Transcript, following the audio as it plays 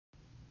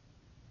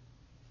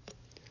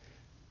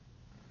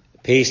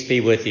Peace be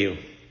with you.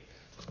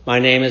 My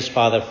name is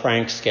Father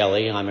Frank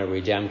Skelly. I'm a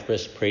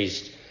Redemptorist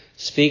priest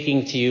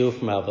speaking to you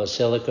from our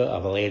Basilica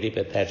of Our Lady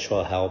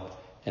Perpetual Help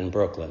in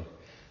Brooklyn.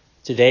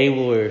 Today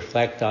we'll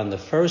reflect on the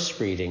first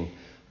reading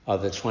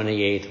of the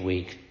 28th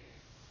week.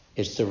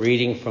 It's the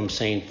reading from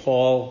St.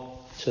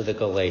 Paul to the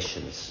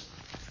Galatians.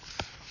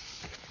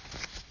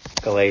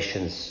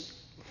 Galatians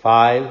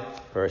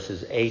 5,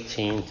 verses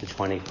 18 to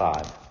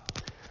 25.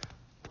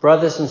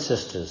 Brothers and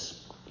sisters,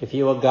 if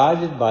you are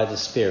guided by the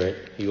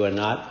Spirit, you are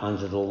not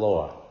under the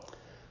law.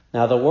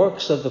 Now the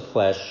works of the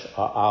flesh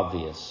are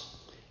obvious: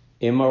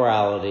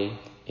 immorality,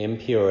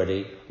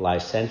 impurity,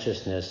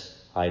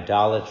 licentiousness,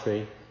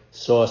 idolatry,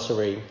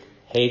 sorcery,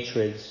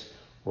 hatreds,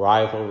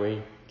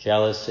 rivalry,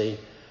 jealousy,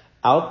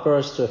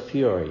 outbursts of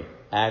fury,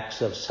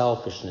 acts of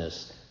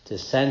selfishness,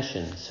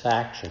 dissensions,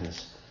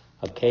 factions,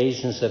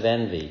 occasions of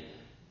envy,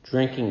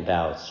 drinking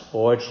bouts,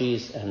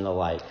 orgies, and the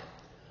like.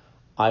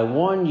 I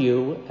warn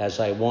you, as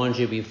I warned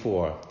you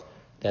before,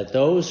 that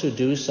those who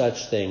do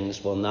such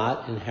things will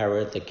not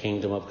inherit the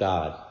kingdom of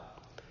God.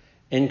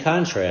 In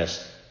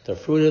contrast, the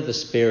fruit of the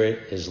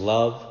Spirit is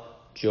love,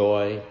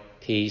 joy,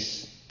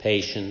 peace,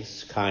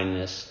 patience,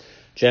 kindness,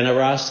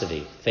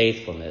 generosity,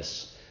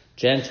 faithfulness,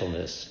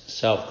 gentleness,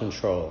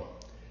 self-control.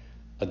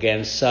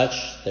 Against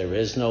such there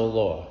is no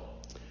law.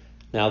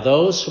 Now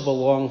those who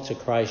belong to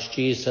Christ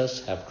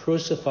Jesus have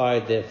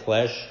crucified their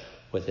flesh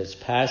with its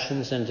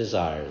passions and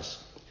desires.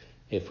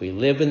 If we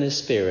live in the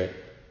Spirit,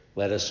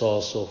 let us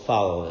also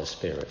follow the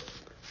Spirit.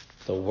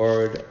 The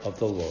word of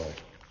the Lord.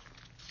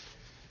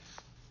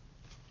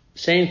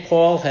 St.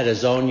 Paul had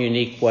his own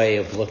unique way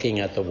of looking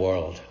at the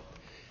world.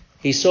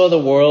 He saw the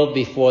world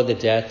before the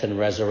death and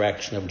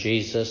resurrection of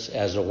Jesus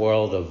as a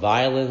world of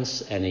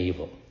violence and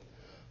evil,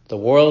 the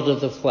world of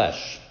the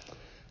flesh,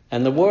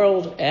 and the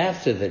world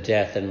after the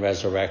death and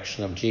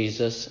resurrection of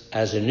Jesus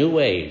as a new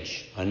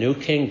age, a new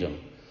kingdom,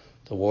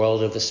 the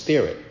world of the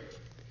Spirit.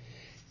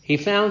 He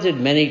founded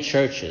many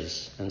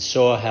churches and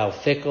saw how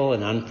fickle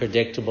and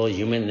unpredictable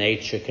human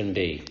nature can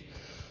be.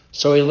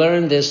 So he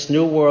learned this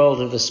new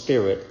world of the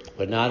Spirit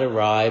would not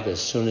arrive as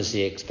soon as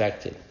he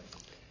expected.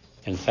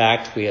 In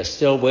fact, we are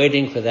still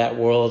waiting for that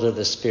world of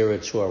the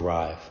Spirit to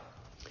arrive.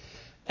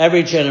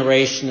 Every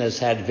generation has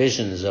had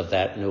visions of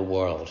that new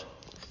world.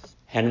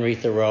 Henry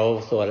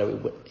Thoreau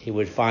thought he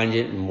would find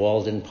it in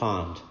Walden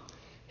Pond.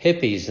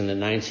 Hippies in the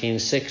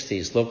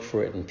 1960s looked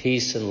for it in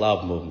peace and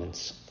love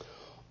movements.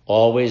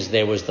 Always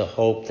there was the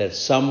hope that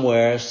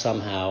somewhere,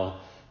 somehow,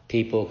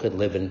 people could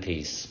live in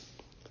peace.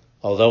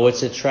 Although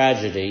it's a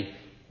tragedy,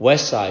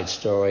 West Side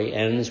Story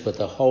ends with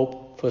a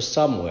hope for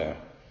somewhere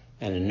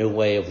and a new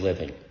way of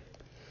living.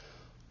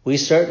 We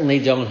certainly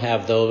don't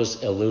have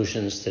those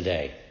illusions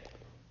today.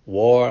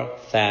 War,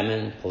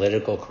 famine,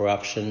 political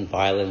corruption,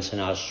 violence in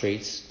our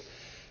streets.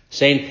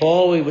 St.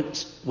 Paul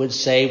would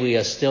say we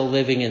are still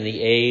living in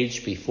the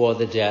age before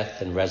the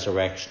death and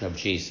resurrection of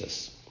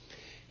Jesus.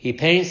 He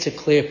paints a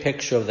clear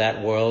picture of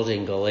that world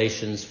in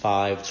Galatians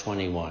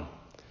 5:21.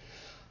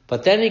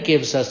 But then he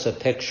gives us a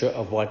picture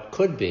of what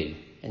could be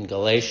in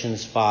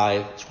Galatians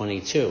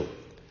 5:22.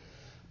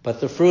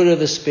 But the fruit of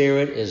the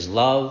Spirit is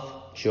love,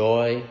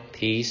 joy,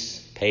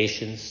 peace,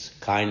 patience,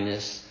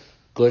 kindness,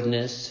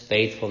 goodness,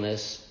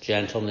 faithfulness,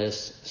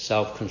 gentleness,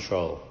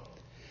 self-control.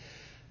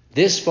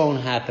 This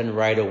won't happen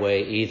right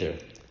away either.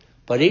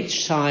 But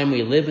each time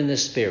we live in the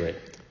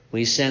Spirit,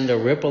 we send a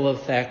ripple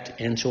effect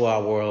into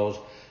our world,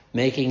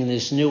 making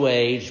this new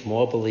age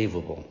more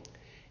believable.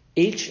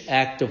 Each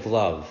act of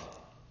love,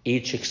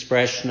 each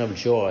expression of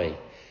joy,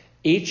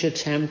 each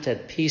attempt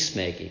at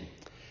peacemaking,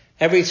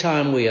 every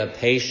time we are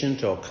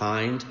patient or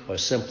kind or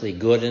simply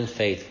good and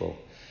faithful,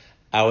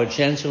 our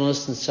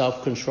gentleness and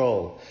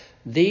self-control,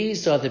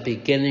 these are the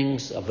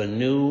beginnings of a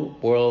new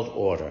world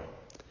order.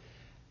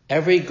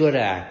 Every good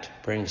act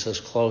brings us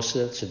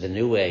closer to the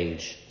new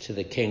age, to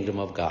the kingdom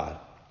of God.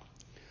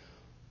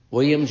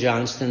 William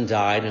Johnston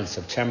died on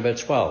September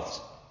 12th,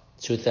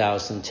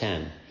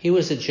 2010. He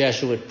was a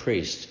Jesuit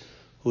priest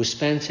who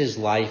spent his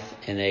life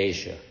in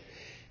Asia.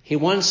 He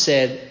once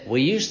said,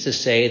 "We used to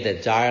say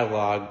that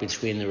dialogue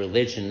between the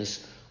religions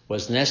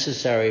was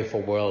necessary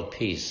for world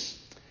peace.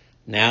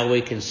 Now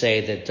we can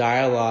say that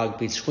dialogue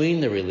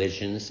between the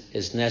religions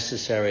is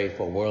necessary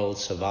for world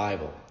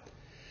survival."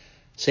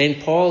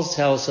 St. Paul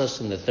tells us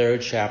in the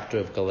 3rd chapter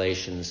of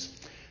Galatians,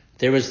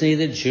 "There is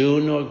neither Jew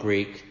nor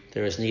Greek,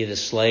 there is neither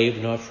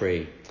slave nor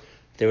free,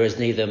 there is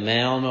neither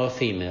male nor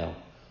female,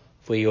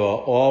 for you are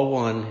all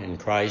one in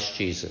Christ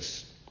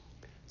Jesus."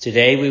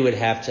 Today we would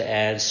have to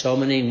add so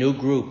many new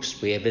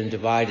groups we have been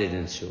divided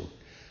into: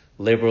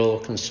 liberal,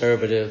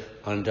 conservative,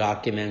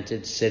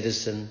 undocumented,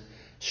 citizen,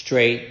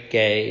 straight,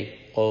 gay,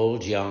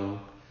 old,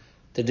 young.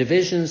 The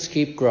divisions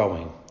keep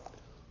growing.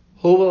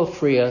 Who will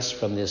free us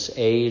from this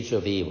age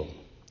of evil?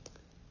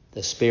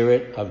 The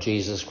Spirit of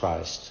Jesus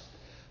Christ.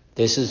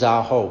 This is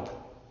our hope.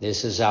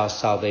 This is our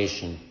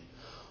salvation.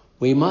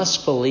 We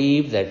must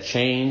believe that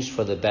change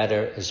for the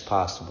better is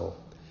possible.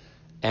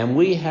 And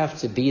we have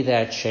to be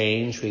that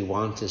change we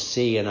want to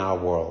see in our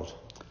world.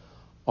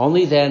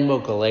 Only then will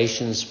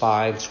Galatians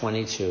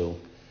 5:22,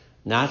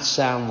 not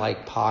sound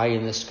like pie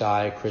in the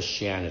sky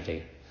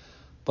Christianity,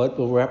 but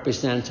will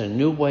represent a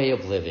new way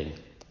of living.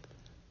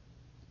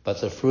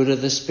 But the fruit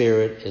of the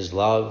Spirit is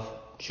love,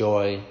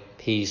 joy,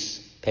 peace,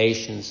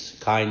 patience,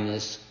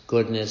 kindness,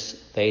 goodness,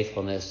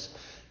 faithfulness,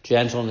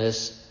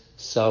 gentleness,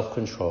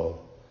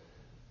 self-control.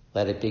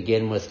 Let it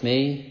begin with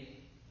me.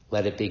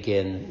 Let it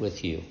begin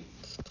with you.